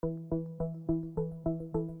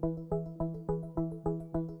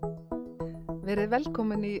Verið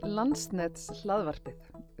velkomin í Landsnets hlaðvarpið.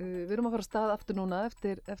 Við erum að fara af stað aftur núna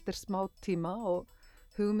eftir smá tíma og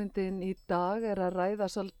hugmyndin í dag er að ræða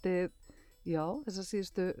svolítið, þessar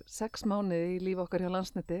síðustu 6 mánuði í lífi okkar hjá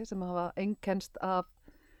Landsneti sem hafa einkennst af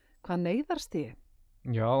hvað neyðarstigi.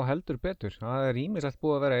 Já, heldur betur. Það er ýmislegt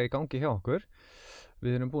búið að vera í gangi hjá okkur.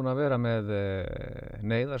 Við erum búin að vera með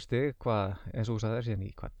neyðarstig, eins og þú sagðir síðan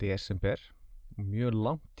í desember. Mjög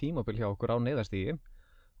langt tímabil hjá okkur á neyðarstigi.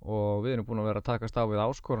 Og við erum búin að vera að takast á við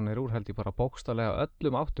áskoranir úr held ég bara bókstaflega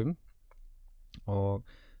öllum áttum og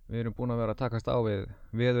við erum búin að vera að takast á við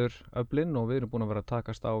veðuröflin og við erum búin að vera að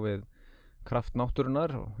takast á við kraft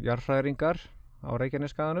náttúrunnar og jarðhræringar á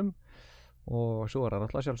Reykjanesskaganum og svo er það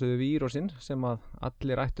náttúrulega sjálfsögðu vírusinn sem að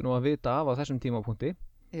allir ættu nú að vita af á þessum tímapunkti.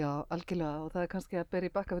 Já, algjörlega, og það er kannski að bera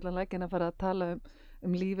í bakkafullan lækinn að fara að tala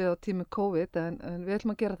um lífið á tímum COVID en við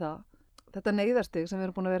ætlum að gera það. Þetta neyðarstig sem við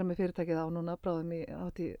erum búin að vera með fyrirtækið á núna bráðum í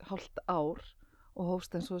hálft ár og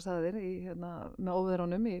hófst eins og þú sagðir með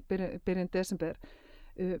óveðrunum í byrjun desember.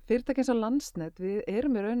 Fyrirtækið eins og Landsnet, við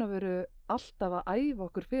erum í raun og veru alltaf að æfa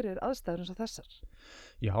okkur fyrir aðstæður eins og þessar.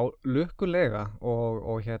 Já, lukkulega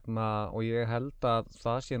og ég held að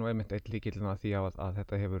það sé nú einmitt eitt lykillinn að því að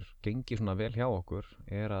þetta hefur gengið svona vel hjá okkur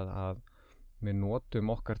er að við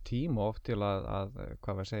notum okkar tíma oft til að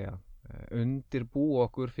undirbúa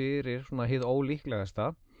okkur fyrir svona hið ólíklegasta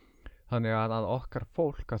þannig að okkar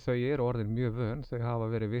fólk að þau eru orðin mjög vön, þau hafa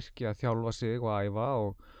verið virki að þjálfa sig og æfa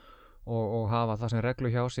og hafa það sem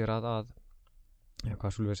reglu hjá sér hvað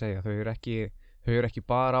skulum við segja, þau eru ekki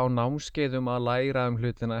bara á námskeiðum að læra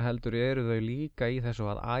hlutina heldur eru þau líka í þessu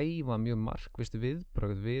að æfa mjög markvisst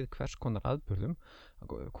viðbrögð við hvers konar aðburðum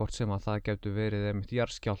hvort sem að það getur verið einmitt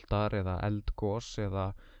jarðskjálftar eða eldgos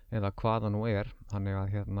eða hvaða nú er þannig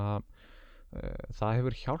að það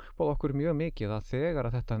hefur hjálpað okkur mjög mikið að þegar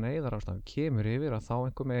að þetta neyðarástand kemur yfir að þá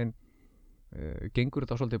einhvern veginn gengur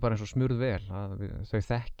þetta svolítið bara eins og smurð vel að þau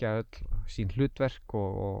þekkja öll sín hlutverk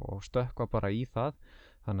og stökkva bara í það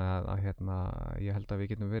þannig að ég held að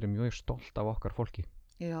við getum verið mjög stolt af okkar fólki.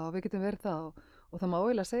 Já, við getum verið það og það má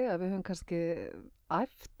eiginlega segja að við höfum kannski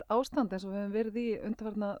æft ástand eins og við höfum verið í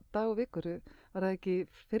undanfarna dag og vikur. Var það ekki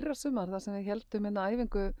fyrra sumar þar sem við heldum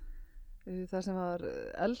æfingu þar sem var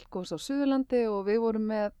eldgos á Suðurlandi og við vorum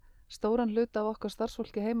með stóran hluta af okkar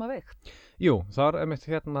starfsfólki heima veikt? Jú, þar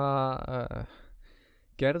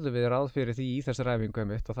gerðum við ráð fyrir því í þessari æfingu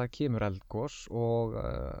að það kemur eldgos og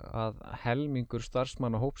að helmingur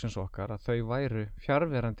starfsmanna hópsins okkar að þau væru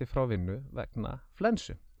fjarverandi frá vinnu vegna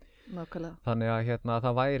flensu. Nákvæmlega. Þannig að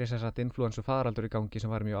það væri sem sagt inflúensu faraldur í gangi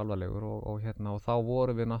sem var mjög alvarlegur og þá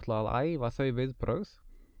vorum við náttúrulega að æfa þau viðbrögð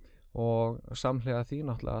og samhliða því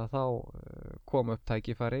náttúrulega þá kom upp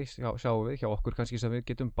tækifæri sjáum við hjá okkur kannski sem við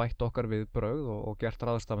getum bætt okkar viðbrögð og gert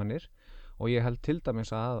ráðstafanir og ég held til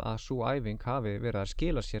dæmis að sú æfing hafi verið að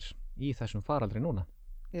skila sér í þessum faraldri núna.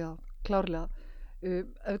 Já, klárlega. Ef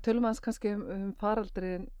við tölum aðeins kannski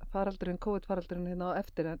faraldurinn, COVID-faraldurinn hérna á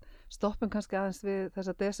eftir en stoppum kannski aðeins við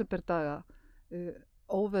þessa desemberdaga,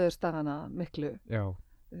 óveðursdagana miklu. Já.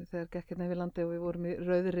 Þegar gekk hérna yfir landi og við vorum í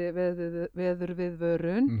rauðri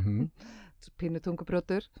veðurviðvörun, pínu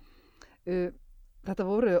tungubrjótur. Þetta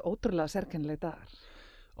voru ótrúlega sérkennilegi dagar.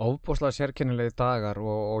 Ofboðslega sérkennilegi dagar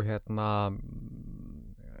og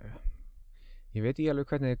ég veit ekki alveg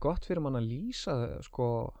hvernig það er gott fyrir mann að lýsa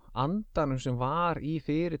andanum sem var í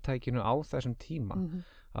fyrirtækinu á þessum tíma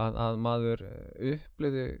að maður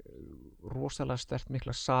upplifði rosalega sterkt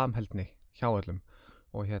mikla samheldni hjá öllum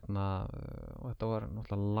og þetta var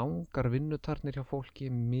náttúrulega langar vinnutarnir hjá fólki,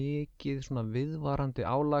 mikið svona viðvarandi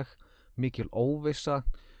álag, mikil óvissa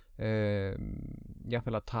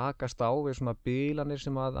jafnvel að takast á við svona bilanir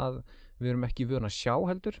sem að við erum ekki vön að sjá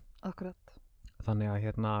heldur. Akkurat. Þannig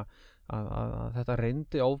að þetta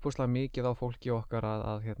reyndi ofboðslega mikið á fólki okkar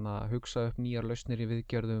að hugsa upp nýjar lausnir í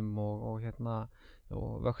viðgerðum og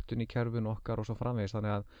vöktun í kerfinu okkar og svo framvegis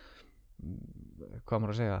þannig að hvað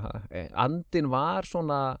maður að segja andinn var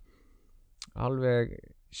svona alveg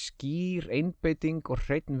skýr einbeiting og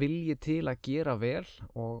hreinn vilji til að gera vel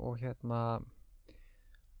og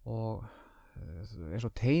eins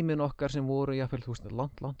og teymin okkar sem voru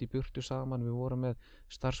langt í burtu saman við vorum með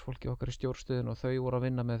starfsfólki okkar í stjórnstöðun og þau voru að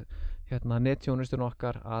vinna með netþjónustun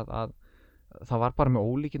okkar að það var bara með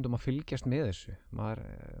ólíkindum að fylgjast með þessu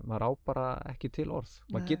maður á bara ekki til orð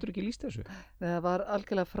maður getur ekki lýst þessu. Það var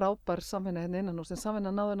algjörlega frábær samvinna hérna innan húss en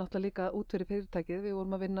samvinna náði náttúrulega líka út fyrir fyrirtækið við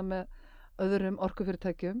vorum að vinna með öðrum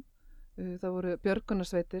orkufyrirtækjum það voru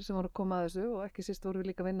björgunarsveitir sem voru að koma að þessu og ekki síst voru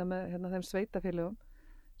við líka að vinna með þeim sveitafélögum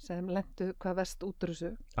sem lentu hvað verst út úr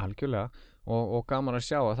þessu. Algjörlega og gaman að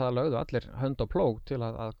sjá að það lögðu allir hönd á plóg til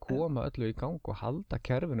að koma öllu í gang og halda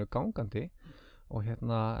kerfinu gangandi og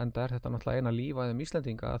enda þetta náttúrulega eina lífæðum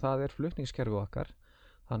Íslendinga að það flutningskerfið okkar,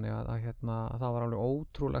 þannig að það var alveg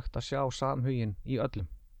ótrúlegt að sjá samhuginn í öllum.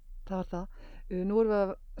 Það var það. Nú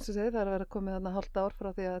erum við það að vera komið þarna hálft ár frá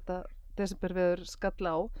því að þetta desemberveður skall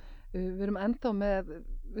á. Við erum ennþá við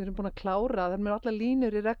erum búin að klára, það eru allar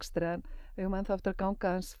línur í rekstri en við erum ennþá eftir að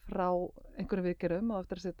ganga eins frá einhverjum viðgerðum og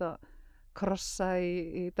eftir að setja krossa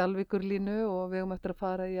í Dalvíkurlínu og við erum eftir að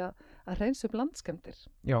fara í að hreinsa upp landskemmdir.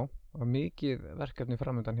 Já, og mikið verkefni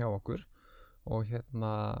framöndan hjá okkur og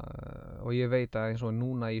og ég veit að eins og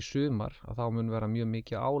núna í sumar að þá mun vera mjög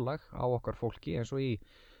mikið álag á okkar fólki eins og í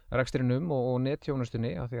rekstrinum og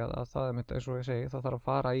netþjónustunni af því að það eins og ég segi, það þarf að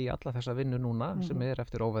fara í alla þessa vinnu núna sem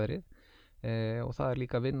eftir óveðrið og það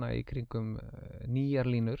líka vinna í kringum nýjar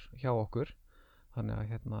línur hjá okkur, þannig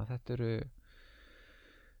að þetta eru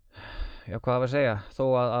hvað var að segja, þó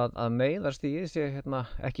að neyðarstigið sé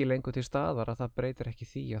ekki lengur til staðar að það breytir ekki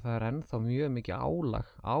því að það ennþá mjög mikið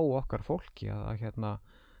álag á okkar fólki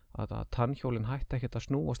að tannhjólin hætti ekkert að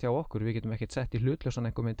snúast hjá okkur, við getum ekkert sett í hlutlausan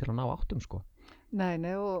einhver meginn til að ná áttum sko. Nei,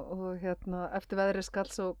 og eftir veðrið skall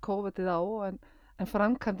svo COVIDið á en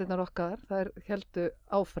framkvæmdirnar okkar, þær héldu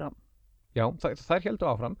áfram. Já, þær héldu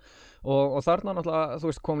áfram og þarna náttúrulega,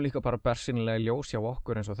 þú veist, kom líka bara bersýnilega ljós hjá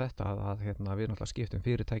okkur eins og þetta að við náttúrulega skiptum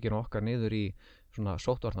fyrirtækinu okkar niður í svona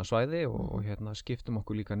sóttvarnasvæði og skiptum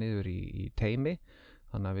okkur líka niður í teymi,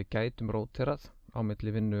 þannig að við gætum róterað á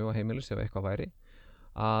milli vinnu og heimilis ef eitthvað væri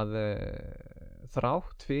að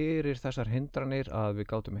þrátt fyrir þessar hindranir að við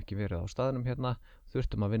gátum ekki verið á staðnum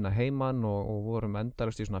þurftum að vinna heiman og vorum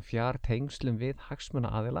endalaust í svona fjartengslum við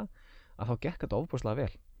hagsmunaaðila að þá gekk þetta ofboðslega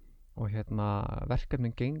vel og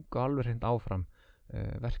verkefnin gengu alveg hreint áfram,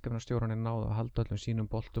 verkefnastjóraninn náðu að halda öllum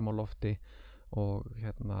sínum boltum á lofti og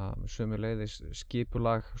sömuleiðis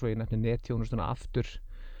skipulag, svo ég nefni netþjónustuna aftur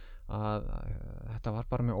að þetta var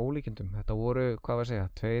bara með ólíkindum, þetta voru, hvað var að segja,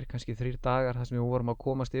 2, kannski 3 dagar þar sem við vorum að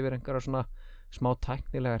komast yfir einhverja svona smá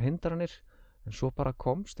tæknilegar hindranir en svo bara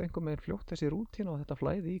komst einhver meginn fljótt þessi rútína og þetta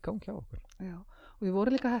flæði í gang hjá okkur. Já, og við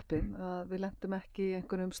vorum líka heppin að við lentum ekki í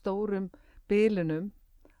einhverjum stórum bilunum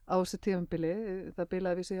á þessu tímabili, það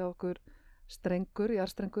bilaði við sig á okkur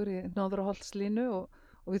jarðstrengur í Norðurholtslínu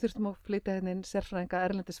og við þurftum að flytja inn sérfræðinga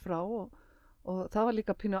erlendis frá og það var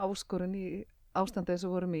líka pínu áskorun í ástandi eins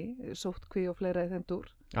og vorum í, sóttkví og fleira í þeim dúr.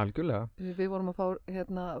 Algjörlega. Við vorum að fá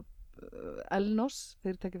Elnos,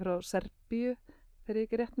 fyrirtæki frá Serbíu, þeir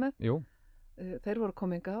ekki rétt með. Jú. Þeir voru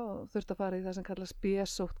kominga og þurftu að fara í það sem kallast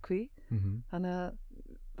BS-sóttkví. Þannig að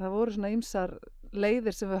það voru svona ýmsar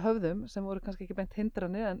leiðir sem við höfðum sem voru kannski ekki beint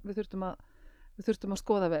hindranir en við þurftum að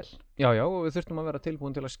skoða vel. Já, og við þurftum að vera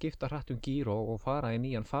tilbúin til að skipta hratt gír og fara í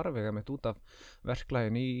nýjan farvega með út af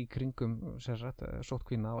verklægin í kringum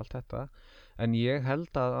sóttkvína og allt þetta. En ég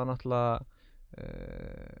held að náttúrulega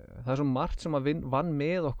það svo margt sem að vann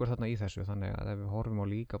með okkur þarna í þessu, þannig að ef við horfum á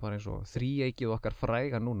líka bara eins og þríeykið okkar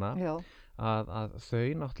fræga núna að þau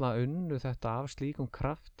náttúrulega unnu þetta af slíkum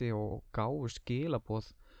krafti og gáfu skilaboð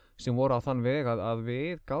sem voru á þann veg að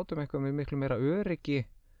við gátum eitthvað með miklu meira öryggi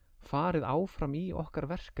farið áfram í okkar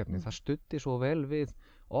verkefni. Það studdi svo vel við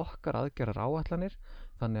okkar aðgerðar áætlanir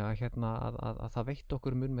þannig að það veitti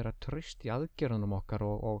okkur mun meira traust í aðgerðunum okkar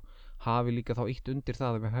og hafi líka þá ítt undir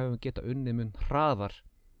það að við höfum getað unnið mun hraðar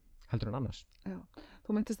heldur en annars. Já,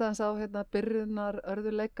 þú myndist aðeins á byrjunar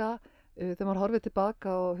örðuleika þegar maður horfið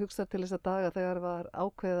tilbaka og hugsar til þessa daga þegar var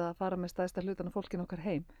ákveðið að fara með stærsta hlutan af fólkinu okkar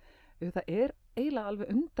heim. Það eiginlega alveg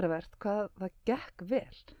undravert hvað það gekk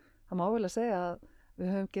vel. Það má vel að segja að við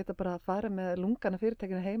höfum getað bara að fara með lungana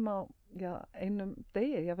fyrirtækinu heima á einum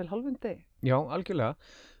degi, jável hálfum degi. Já, algjörlega.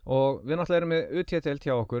 Og við náttúrulega erum með UT-deild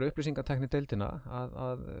hjá okkur, upplýsingatæknideildina,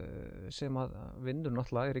 sem að vinnur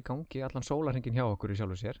náttúrulega í gangi allan sólarhringinn hjá okkur í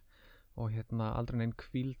sjálfu sér og aldrei neinn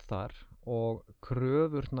hvíld þar og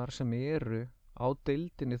kröfurnar sem eru á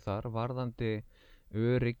deildinni þar varðandi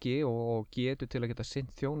öryggi og getu til að geta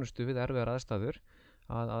sinnt þjónustu við erfiðar aðstæður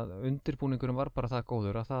að undirbúningurum var bara það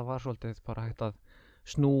góður að það var svolítið bara hægt að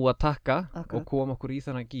snúa takka og koma okkur í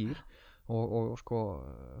þennan gír og sko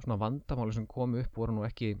svona vandamáli sem komu upp voru nú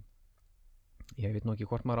ekki, ég veit nú ekki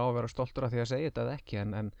hvort maður á að vera stoltur af því að segja þetta eða ekki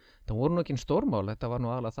en það voru nú ekki stórmál, þetta var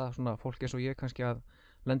nú aðalega það svona fólk eins og ég kannski að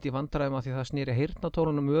lendi í vandræðum að því það snýri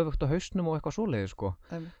heyrnartólunum öfugt á hausnum og eitthvað svoleiðis sko.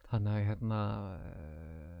 Þannig að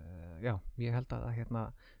já, ég held að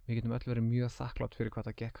við getum öll verið mjög þakklátt fyrir hvað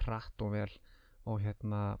það gekk hratt og vel og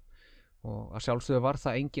og að sjálfsögðu var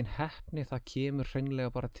það engin heppni, það kemur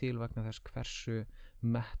hreinlega bara til vegna þess hversu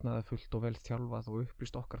metnaðarfullt og vel þjálfað og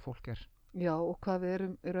upplýst okkar fólk er. Já, og hvað við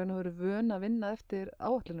erum í raun og veru vön að vinna eftir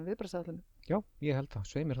áætlunum, viðbragðsáætlunum. Já, ég held það,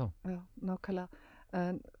 svei mér þá. Já, nákvæmlega.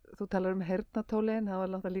 En þú talar heyrnartólin, það var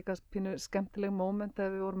náttúrulega líka pínu skemmtileg moment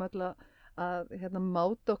þegar við vorum öll að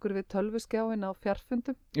máta okkur við tölvuskjáin á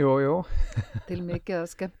fjarfundum. Jú. Til mikið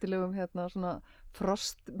af skemmtilegum svona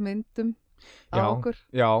frostmyndum á okkur.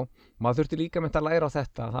 Já, maður þurfti líka með að læra á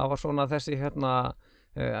þetta. Það var svona þessi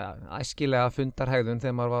æskilega fundarhegðun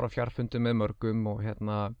þegar maður var á fjarfundum með mörgum og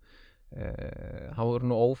það voru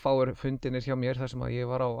nú ófáir fundinir hjá mér þar sem að ég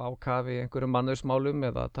var á kafi í einhverjum mannauðsmálum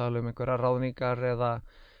eða tala einhverja ráðningar eða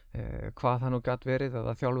hvað það nú gat verið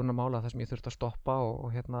eða þjálfunarmála þar sem ég þurfti að stoppa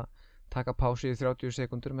og taka pásu í 30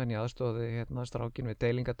 sekundur menn ég aðstóði strákin við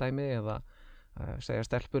deilingadæmi eða segja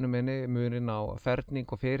stelpunum minni munin á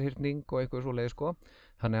ferning og fyrirhyrning og eitthvað svoleiðis sko.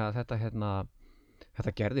 Þannig að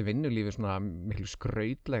þetta gerði vinnulífi svona miklu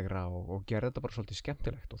skrautlegra og gerði þetta bara svolítið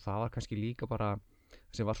skemmtilegt og það var kannski líka bara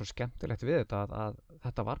sem var svo skemmtilegt við þetta að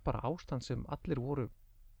þetta var bara ástand sem allir voru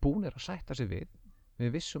búnir að sætta sig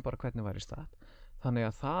við vissum bara hvernig var í stað þannig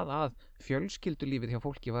að það að fjölskyldulífið hjá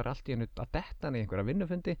fólki var allt í einu að detta í einhverja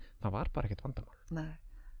vinnufundi, það var bara ekkert vandamál. Nei,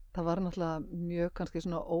 það var náttúrulega mjög kannski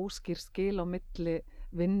svona óskýr skil á milli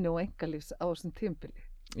vinnu og einkalífs á þessum tímabili.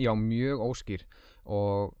 Já, mjög óskýr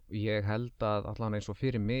og ég held að allan eins og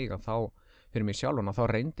fyrir mig sjálfan að þá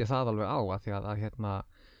reyndi það alveg á að því að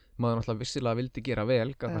maður náttúrulega vissilega vildi gera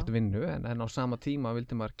vel gagnvart vinnu en á sama tíma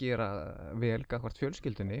vildi maður gera vel gagnvart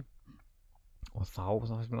fjölskyldunni og það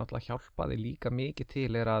sem náttúrulega hjálpaði líka mikið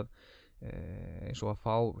til að eins og að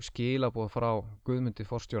fá skilaboð frá Guðmundi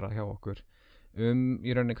forstjóra hjá okkur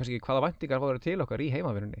í rauninni kannski ekki hvaða væntingar voru til okkar í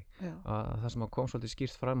heimavinnunni að það sem kom svolítið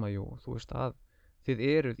skýrt fram að þú veist að þið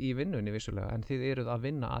eruð í vinnunni vissulega en þið eruð að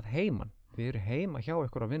vinna að heiman þið eru heima hjá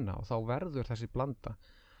ykkur að vinna og þá verður þessi blanda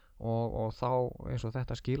og þá eins og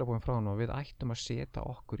þetta skilabóðin frá hann og við ættum að setja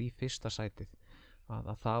okkur í fyrsta sætið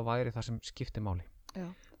að það væri það sem skipti máli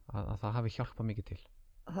að það hafi hjálpað mikið til.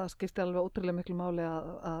 Það skipti alveg ótrúlega miklu máli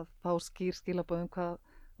að fá skýr skilabóðum hvað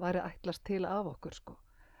væri ætlast til af okkur sko.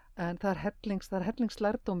 En það er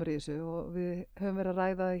hellingslærdómur í þessu og við höfum verið að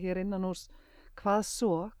ræða hér innan hús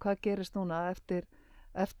hvað gerist núna eftir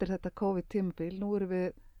þetta COVID-tímabil. Nú erum við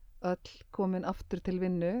öll komin aftur til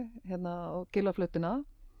vinnu á Gylfaflautuna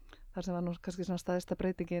þar sem var nú kannski svona staðista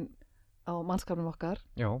breytingin á mannskapnum okkar.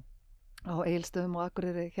 Já. Á Egilsstöðum og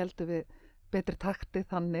Akureyri héldum við betri takti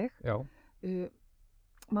þannig. Já.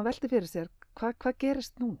 Maður velti fyrir sér, hvað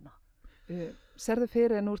gerist núna? Serðu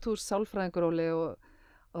fyrir nú þú sálfræðingur Óli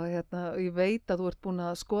og ég veit að þú ert búin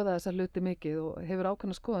að skoða þessa hluti mikið og hefur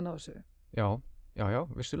ákveðna skoðun á þessu. Já,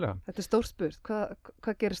 vissulega. Þetta er stór spurt,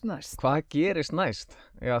 hvað gerist næst? Hvað gerist næst?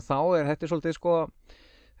 Já, þetta er svolítið sko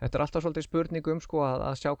þetta er alltaf svolítið spurning sko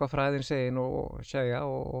að sjá hvað fræðin segir og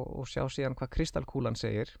sjá síðan hvað kristalkúlan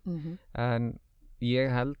segir en ég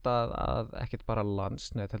held að ekkert bara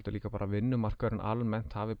Landsnet heldur líka bara vinnumarkaðurinn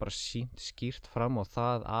almennt hafi bara sýnt skýrt fram á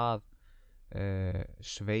það að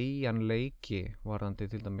sveigjanleiki varðandi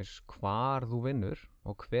til dæmis hvar þú vinnur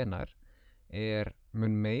og hvenær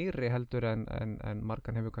mun meiri heldur en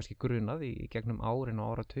margan hefur kannski grunað í gegnum árin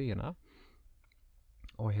og áratugina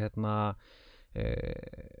og þú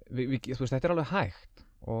veist, þetta er alveg hægt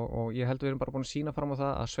og ég held við erum bara búin að sýna fram á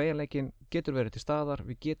það að sveigjanleikin getur verið til staðar,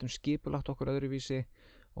 við getum skipulagt okkur öðruvísi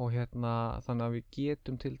og þannig að við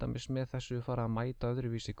getum til dæmis með þessu fara að mæta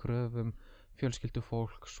öðruvísi kröfum fjölskyldu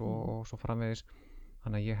fólks og svo framvegis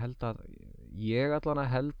þannig að ég allan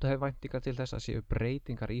að hef væntingar til þess að séu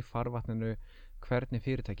breytingar í farvatninu hvernig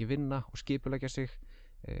fyrirtæki vinna og skipuleggja sig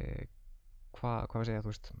hvað við segja,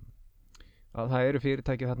 þú veist að það eru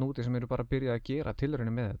fyrirtæki þarna úti sem eru bara að byrja að gera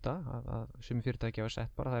tilraunir með þetta að sem fyrirtæki hafa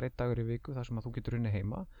sett bara, það er 1 dagur í viku þar sem að þú getur unni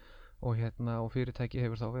heima og fyrirtæki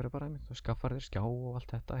hefur þá verið bara skaffar þér skjá og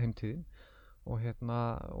allt þetta heimtíðin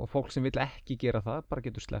og fólk sem vill ekki gera það bara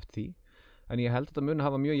getur sleppt því en ég held að þetta muni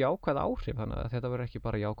hafa mjög jákvæð áhrif þannig að þetta verður ekki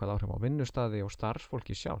bara jákvæð áhrif á vinnustaði og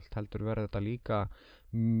starfsfólki sjálft heldur verður þetta líka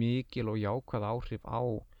mikil og jákvæð áhrif á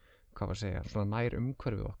svona nær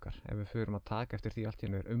umhverfið okkar ef við förum að taka eftir því allt í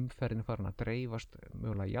einu umferðin farin að dreifast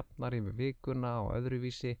mögulega jafnar yfir vikuna og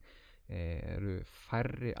öðruvísi eru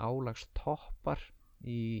færri álagstoppar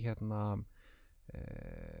í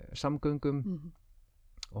samgöngum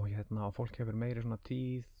og fólk hefur meiri svona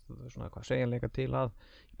tíð svona segjanleika til að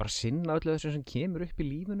bara sinna öllu þessu sem kemur upp í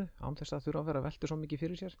lífinu án þess að þurfa að vera að velta svo mikið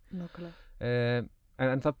fyrir sér. Nákvæmlega.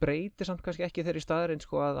 En það breytir samt kannski ekki þeirri staðarinn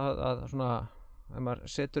sko að svona ef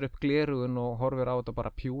maður setur upp glerugun og horfir á þetta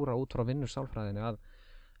bara pjúra út frá vinnusálfræðinni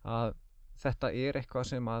að þetta er eitthvað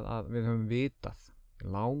sem að við höfum vitað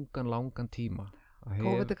langan tíma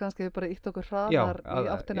COVID kannski bara ítt okkur hraðar í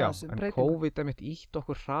áttina að þessum breytingum COVID ítt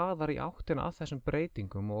okkur hraðar í áttina að þessum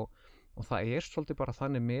breytingum og og það svolítið bara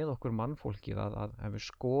þannig með okkur mannfólkið að ef við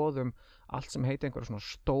skoðum allt sem heiti einhverja svona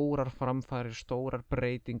stórar framfærir, stórar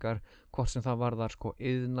breytingar, hvort sem það varðar sko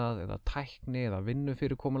iðnað eða tækni eða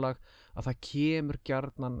vinnufyrirkomulag, að það kemur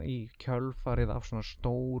gjarnan í kjölfarið af svona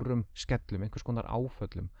stórum skellum, einhvers konar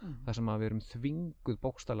áföllum, þar sem að við erum þvinguð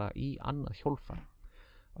bókstaflega í annað hjólfar.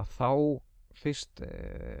 Að þá fyrst,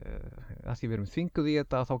 að því við erum þvinguð í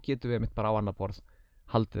þetta, þá getum við einmitt bara á annað borð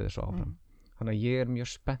haldið þessu áfram. Þannig að ég mjög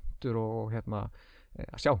spenntur og að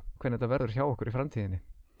sjá hvernig þetta verður hjá okkur í framtíðinni.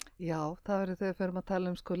 Já, það verður þegar við förum að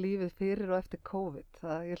tala sko lífið fyrir og eftir COVID.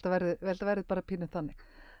 Ég held að verði bara pínuð þannig.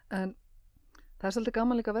 En það svolítið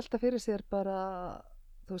gaman líka að velta fyrir sér bara,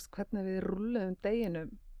 þú veist, hvernig við rúlluðum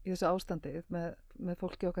deginum í þessu ástandi með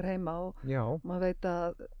fólki okkar heima og maður veit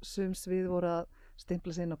að sum svið voru að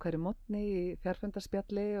stimpla sig inn á hverju morgni í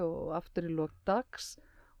fjarfundarspjalli og aftur í lok dags.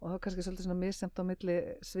 Og það var kannski svolítið svona misjafnt á milli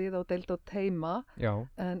sviða og deilda og teima. Já.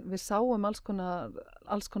 En við sáum alls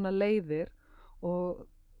konar leiðir og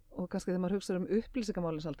kannski þegar maður hugsaður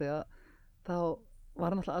upplýsingamálin svolítið þá var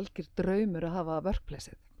náttúrulega algjör draumur að hafa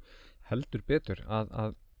workplace-ið. Heldur betur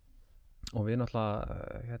og við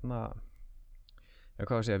náttúrulega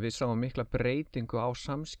við sáum mikla breytingu á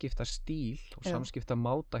samskiptastíl og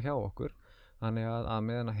samskiptamáta hjá okkur. Þannig að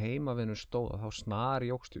meðan að heimavinnu stóð þá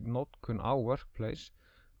snarjókst notkun á workplace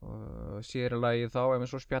sér í lagi þá ef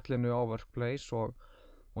eins og spjallinu á workplace og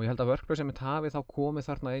ég held að workplace sem hafi þá komið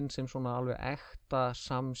þarna inn sem svona alveg ekta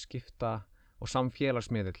samskipta og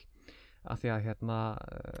samfélagsmiðil af því að ég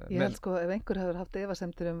held sko ef einhver hefur haft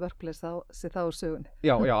efasemdir workplace þá sé það úr sögunni.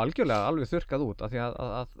 Já, algjörlega alveg þurrkað út af því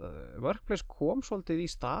að workplace kom svolítið í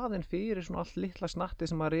staðinn fyrir svona allt litla snatti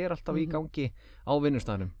sem maður alltaf í gangi á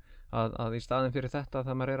vinnustæðnum að í staðinn fyrir þetta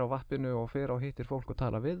þegar maður á vappinu og fer og hittir fólk og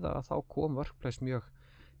tala við að þá kom workplace mjög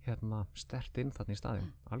sterkt inn þarna í staðinn,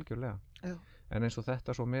 algjörlega. Já. En eins og þetta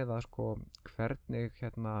svo með að sko hvernig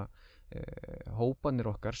hópanir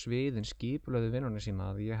okkar sviðin skipulöðu vinnunni sína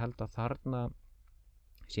að ég held að þarna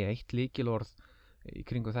sé eitt lykilorð í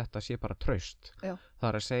kringu þetta sé bara traust. Já.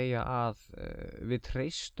 Það að segja að við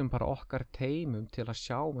treystum bara okkar teimum til að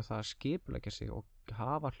sjá með það að skipuleggja sig og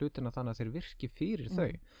hafa hlutina þannig að þeir virki fyrir þau.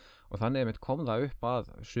 Og þannig kom það upp að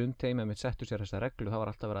sum teimi settu sér þessa reglu, það var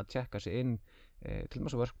alltaf verið að tjekka sig inn til og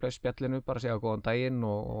með svo workplace spjallinu, bara segja góðan daginn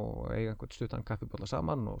og eiga einhvern stuttan kaffibolla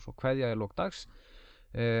saman og svo kveðja í lok dags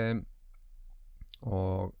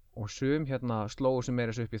og sum slóu sem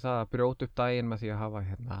meira upp í það að brjóta upp daginn með því að hafa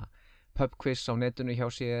pubquiz á netinu hjá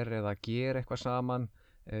sér eða gera eitthvað saman.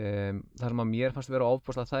 Það sem að mér fannst vera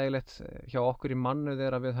ofboðslega þægilegt hjá okkur í Mannuð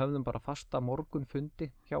að við höfðum bara fasta morgunfundi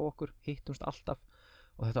hjá okkur, hittumst alltaf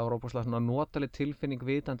og þetta var ofboðslega notaleg tilfinning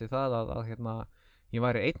vitandi það að ég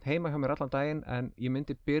væri einn heima hjá mér allan daginn en ég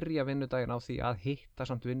myndi byrja vinnudaginn á því að hitta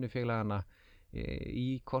samt vinnufélagana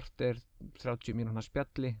í korter 30 mínútna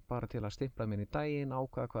spjalli bara til að stimpla minn í daginn,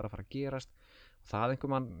 ákveða hvað að fara að gerast. Það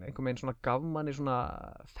einhver meginn svona gaf manni svona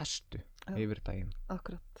festu yfir daginn.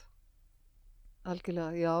 Akkurat.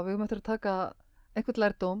 Algjörlega, já, við höfum eftir að taka einhvern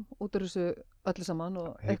lærdóm út úr þessu öllu saman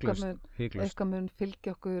og eitthvað mun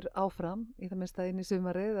fylgja okkur áfram í það minnsta inn í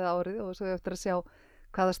sumarið eða árið og svo eftir að sjá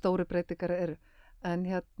hvaða stóru breytingar eru. En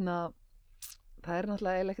það er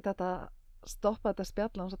náttúrulega eiginlega ekkert að stoppa þetta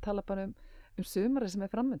spjalla og tala bara um sumarið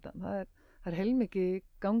sem framundan. Það er heilmikið í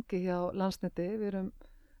gangi hjá Landsneti, við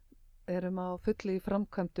erum á fullu í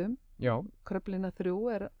framkvæmdum. Já. Kröflina 3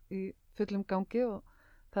 er í fullum gangi og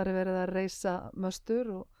þar er verið að reisa möstur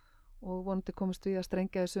og vonandi komist við að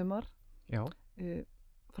strengja í sumar. Já.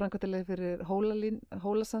 Framkvæmdalegi fyrir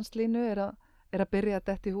Hólasandslínu er að byrja að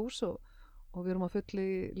detta í hús og við erum á fullu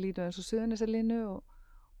í línu eins og Suðurnesjalínu og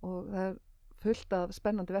það er fullt af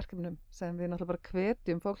spennandi verkefnum sem við náttúrulega bara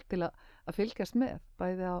hvetjum fólk til að fylgjast með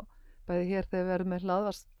bæði hér þegar við erum með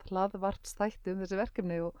hlaðvarpsþætti þessi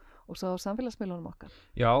verkefni og svo á samfélagsmiðlunum okkar.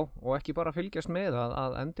 Já, og ekki bara fylgjast með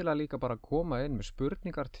að endilega líka bara koma inn með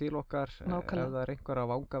spurningar til okkar. Nákvæmlega. Ef það er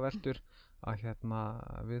einhverja vangaveltur að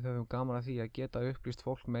við höfum gaman að því að geta upplýst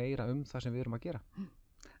fólk meira það sem við erum að gera.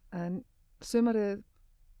 En sumarið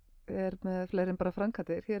er með fleiri en bara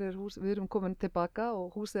framkvæmdir. Hér er hús, við erum komin tilbaka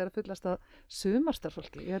og húsið er að fyllast af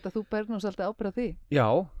sumarstarfsfólki. Ég veit að þú berð nú svolítið ábyrgð á því. Já,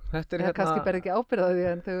 þetta er kannski berð ekki ábyrgð á því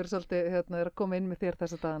en þau eru svolítið er að koma inn með þér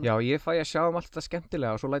þessa dagana. Já, ég fæ að sjá allt þetta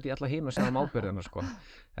skemmtilega og svo læti ég alla hina að sjá ábyrgðina sko.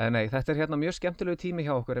 Nei, þetta er mjög skemmtilegu tími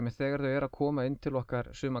hjá okkur þegar þau eru að koma inn til okkar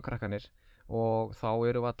sumarkrakkanir og þá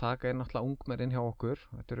erum við að taka inn alltaf ungmenn inn hjá okkur.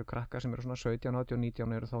 Þetta eru krakkar sem eru svona 17, 18,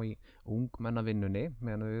 19 eru þá í ungmennavinnunni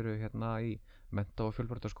meðan þau eru í mennta- og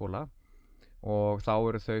fjölbrautaskóla og þá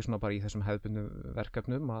eru þau svona bara í þessum hefðbundnum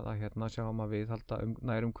verkefnum að sjá að viðhalda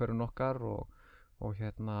nærumhverfinu okkar og og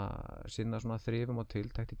sinna svona þrifum og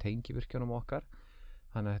tiltækt í tengivirkjunum okkar.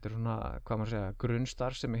 Þannig að þetta svona, hvað maður segja,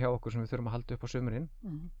 grunnstarf sem hjá okkur sem við þurfum að halda upp á sumrin.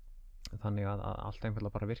 Þannig að allt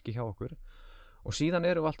einfallega bara virki hjá okkur. Og síðan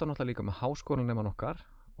erum við alltaf náttúrulega líka með háskólanemann okkar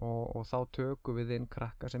og þá tökum við inn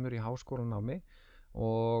krakka sem eru í háskólanámi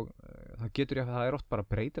og það er oft bara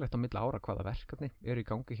breytilegt á milli ára hvaða verkefni eru í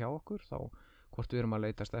gangi hjá okkur, þá hvort við erum að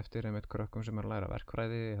leitast eftir einmitt krökkum sem eru að læra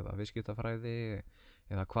verkfræði eða viðskiptafræði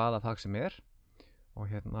eða hvaða fag sem er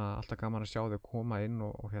og alltaf gaman að sjá þau koma inn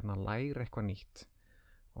og læra eitthvað nýtt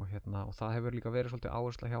og það hefur líka verið svolítið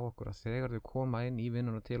áhersla hjá okkur að þegar þau koma inn í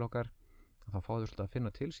vinnuna til okkar þá fá þau svolítið að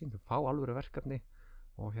finna til sín, þau fá alvöru verkefni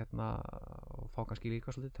og og fá kannski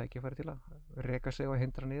líka svolítið tækifæri til að reka sig og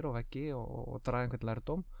hindra niður og veggi og draga einhvern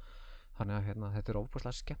lærdóm. Þannig að þetta er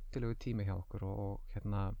ofboðslega skemmtilegu tími hjá okkur og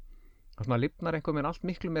svona lifnar einhvern veginn allt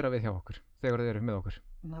miklu meira við hjá okkur þegar þau eru með okkur.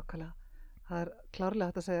 Nákvæmlega. Það er klárlega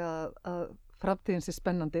hægt að segja að framtíðin sé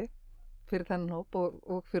spennandi fyrir þennan hóp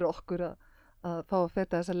og fyrir okkur að fá að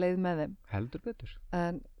feta þessa leið með þeim. Heldur betur.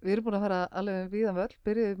 En við erum búin að fara alveg víðan völl,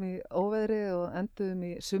 byrjuðum í óveðri og enduðum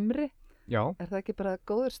í sumri. Já. Er það ekki bara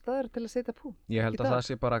góður staður til að setja pú? Ég held að það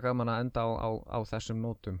sé bara gaman að enda á þessum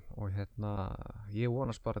nótum og ég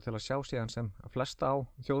vonast bara til að sjá síðan sem flesta á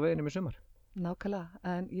þjóðveginum í sumar. Nákvæmlega,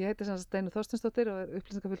 en ég heiti Steinunn Þorsteinsdóttir og er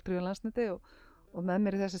upplýsingafulltrúi á Landsneti og með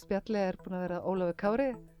mér í þessu spjalli er búin að vera Ólafur Kári,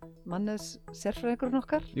 mannauðs sérfræðingurinn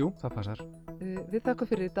okkar. Jú, það passar. Við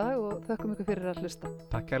þakkum fyrir í dag og þakkum ykkur fyrir að hlusta.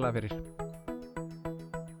 Takk kærlega fyrir.